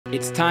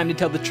It's time to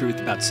tell the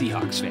truth about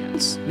Seahawks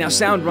fans. Now,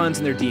 sound runs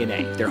in their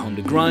DNA. They're home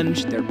to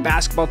grunge, their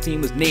basketball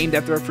team was named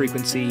after a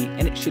frequency,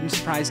 and it shouldn't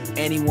surprise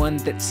anyone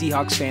that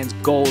Seahawks fans'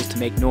 goal is to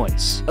make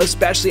noise,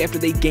 especially after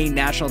they gained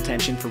national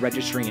attention for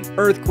registering an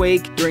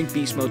earthquake during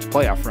Beast Mode's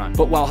playoff run.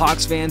 But while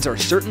Hawks fans are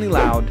certainly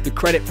loud, the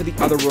credit for the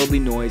otherworldly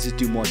noise is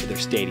due more to their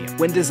stadium.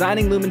 When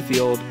designing Lumen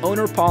Field,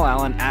 owner Paul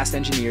Allen asked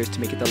engineers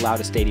to make it the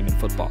loudest stadium in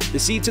football. The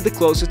seats are the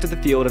closest to the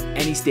field of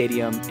any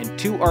stadium, and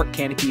two arc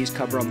canopies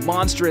cover a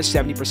monstrous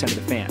 70% of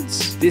the fans.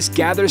 This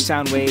gathers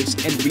sound waves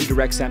and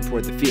redirects them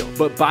toward the field,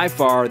 but by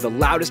far the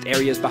loudest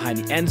area is behind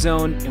the end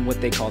zone in what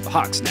they call the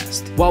Hawks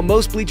Nest. While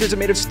most bleachers are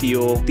made of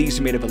steel, these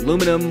are made of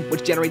aluminum,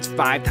 which generates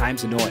 5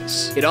 times the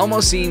noise. It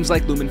almost seems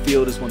like Lumen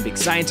Field is one big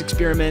science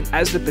experiment,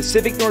 as the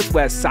Pacific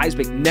Northwest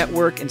Seismic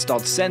Network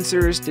installed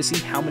sensors to see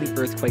how many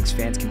earthquakes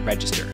fans can register.